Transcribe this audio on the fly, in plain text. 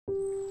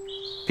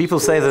People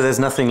say that there's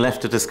nothing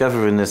left to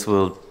discover in this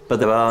world,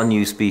 but there are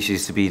new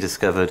species to be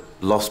discovered,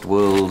 lost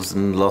worlds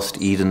and lost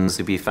Edens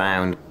to be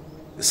found.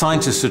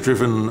 Scientists are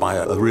driven by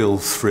a real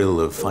thrill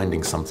of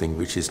finding something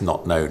which is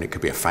not known. It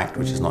could be a fact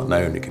which is not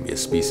known, it could be a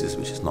species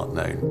which is not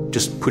known.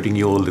 Just putting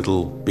your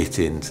little bit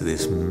into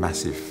this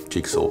massive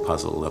jigsaw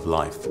puzzle of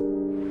life.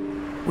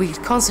 We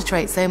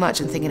concentrate so much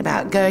on thinking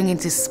about going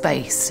into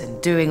space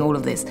and doing all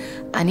of this,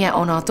 and yet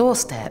on our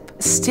doorstep,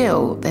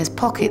 still, there's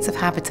pockets of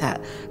habitat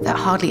that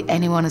hardly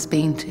anyone has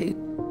been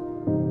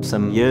to.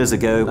 Some years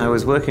ago, I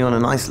was working on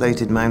an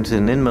isolated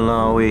mountain in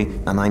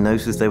Malawi, and I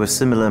noticed there were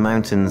similar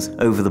mountains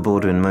over the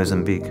border in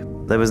Mozambique.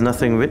 There was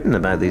nothing written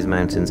about these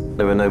mountains.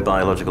 There were no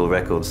biological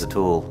records at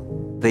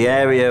all. The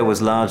area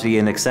was largely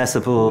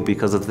inaccessible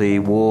because of the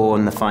war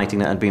and the fighting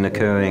that had been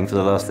occurring for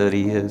the last 30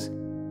 years.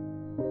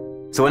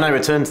 So when I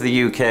returned to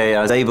the UK,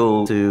 I was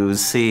able to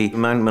see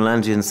Mount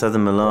Mulanje in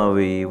southern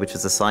Malawi, which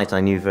is a site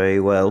I knew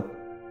very well.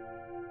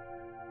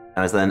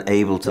 I was then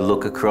able to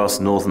look across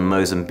northern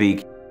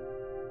Mozambique.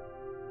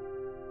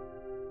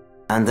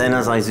 And then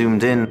as I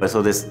zoomed in, I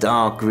saw this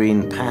dark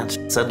green patch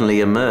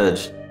suddenly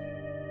emerge.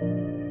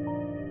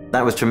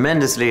 That was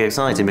tremendously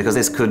exciting because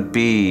this could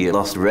be a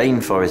lost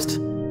rainforest.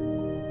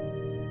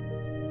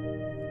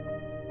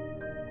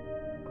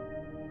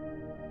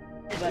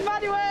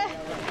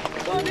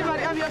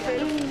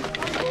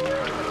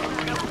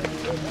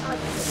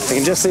 You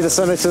can just see the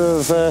summit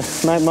of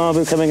Mount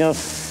Mabu coming up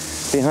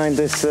behind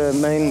this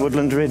main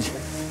woodland ridge.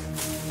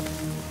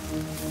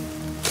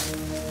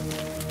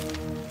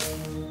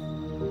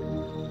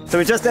 So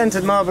we just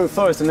entered Mabu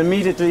Forest and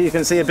immediately you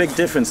can see a big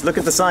difference. Look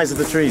at the size of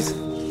the trees.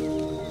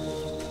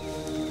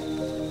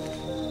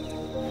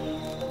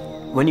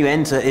 When you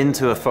enter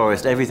into a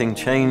forest, everything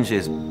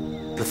changes.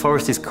 The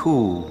forest is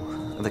cool,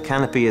 the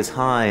canopy is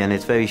high and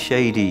it's very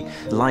shady.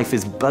 Life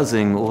is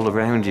buzzing all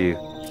around you.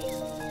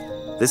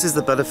 This is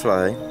the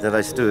butterfly that I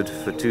stood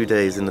for 2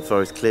 days in the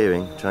forest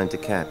clearing trying to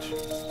catch.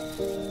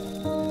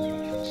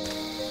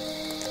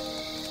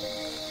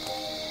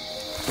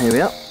 Here we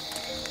are.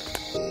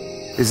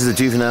 This is a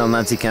juvenile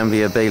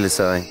Julian Bayliss.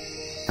 I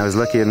was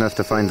lucky enough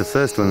to find the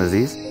first one of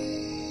these.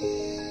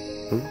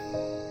 Ooh.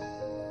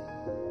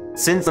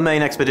 Since the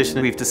main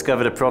expedition, we've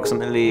discovered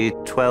approximately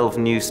 12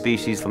 new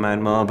species for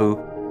Mount Mabu.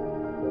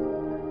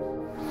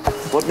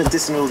 What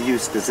medicinal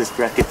use does this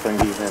bracket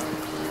fungi have?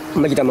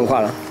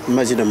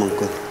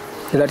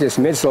 That is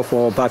medicine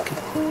for back.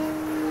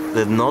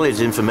 The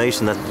knowledge,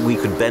 information that we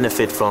could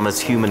benefit from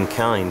as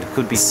humankind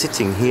could be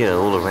sitting here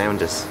all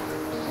around us.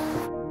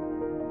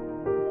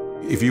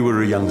 If you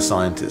were a young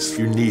scientist,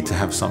 you need to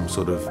have some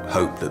sort of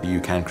hope that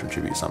you can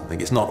contribute something.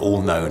 It's not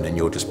all known and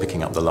you're just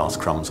picking up the last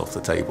crumbs off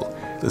the table.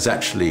 There's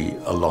actually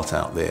a lot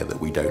out there that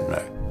we don't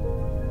know.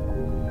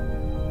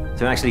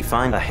 To actually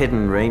find a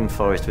hidden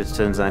rainforest, which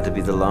turns out to be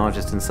the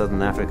largest in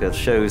southern Africa,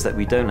 shows that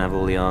we don't have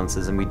all the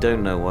answers and we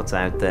don't know what's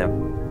out there.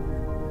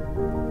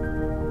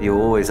 You're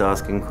always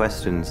asking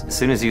questions. As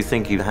soon as you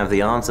think you have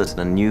the answer to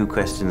the new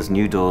questions,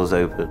 new doors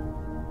open.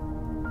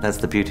 That's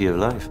the beauty of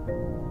life.